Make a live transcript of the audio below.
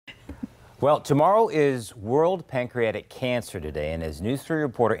Well, tomorrow is World Pancreatic Cancer Day, and as News 3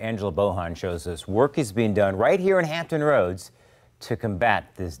 reporter Angela Bohan shows us, work is being done right here in Hampton Roads to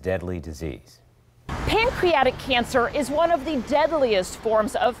combat this deadly disease. Pancreatic cancer is one of the deadliest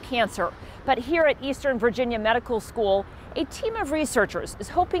forms of cancer. But here at Eastern Virginia Medical School, a team of researchers is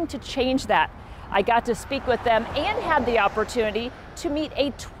hoping to change that. I got to speak with them and had the opportunity to meet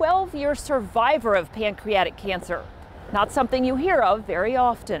a 12-year survivor of pancreatic cancer. Not something you hear of very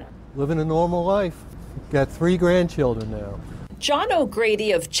often. Living a normal life. Got 3 grandchildren now. John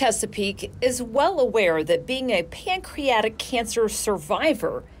O'Grady of Chesapeake is well aware that being a pancreatic cancer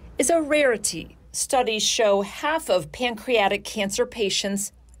survivor is a rarity. Studies show half of pancreatic cancer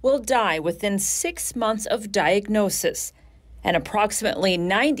patients will die within 6 months of diagnosis, and approximately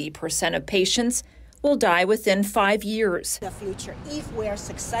 90% of patients will die within 5 years. The future, if we are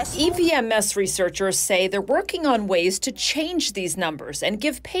successful. EVMS researchers say they're working on ways to change these numbers and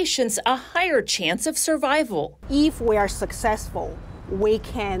give patients a higher chance of survival. If we are successful, we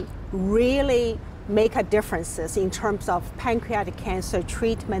can really make a difference in terms of pancreatic cancer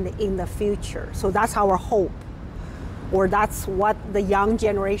treatment in the future. So that's our hope, or that's what the young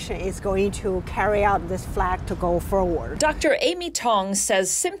generation is going to carry out this flag to go forward. Dr. Amy Tong says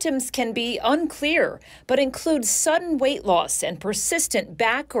symptoms can be unclear, but include sudden weight loss and persistent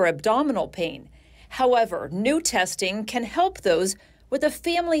back or abdominal pain. However, new testing can help those with a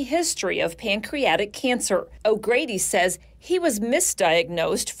family history of pancreatic cancer. O'Grady says he was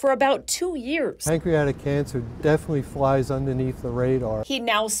misdiagnosed for about 2 years. Pancreatic cancer definitely flies underneath the radar. He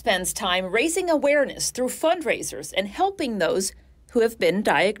now spends time raising awareness through fundraisers and helping those who have been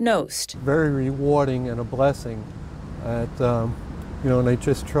diagnosed. Very rewarding and a blessing. And I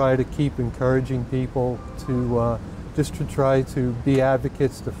just try to keep encouraging people to try to be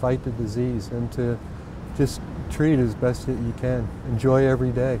advocates to fight the disease and to just treat as best that you can. Enjoy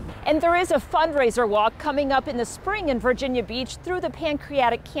every day. And there is a fundraiser walk coming up in the spring in Virginia Beach through the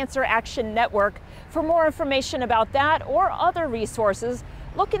Pancreatic Cancer Action Network. For more information about that or other resources,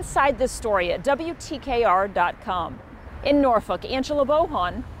 look inside this story at WTKR.com. In Norfolk, Angela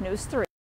Bohan, News 3.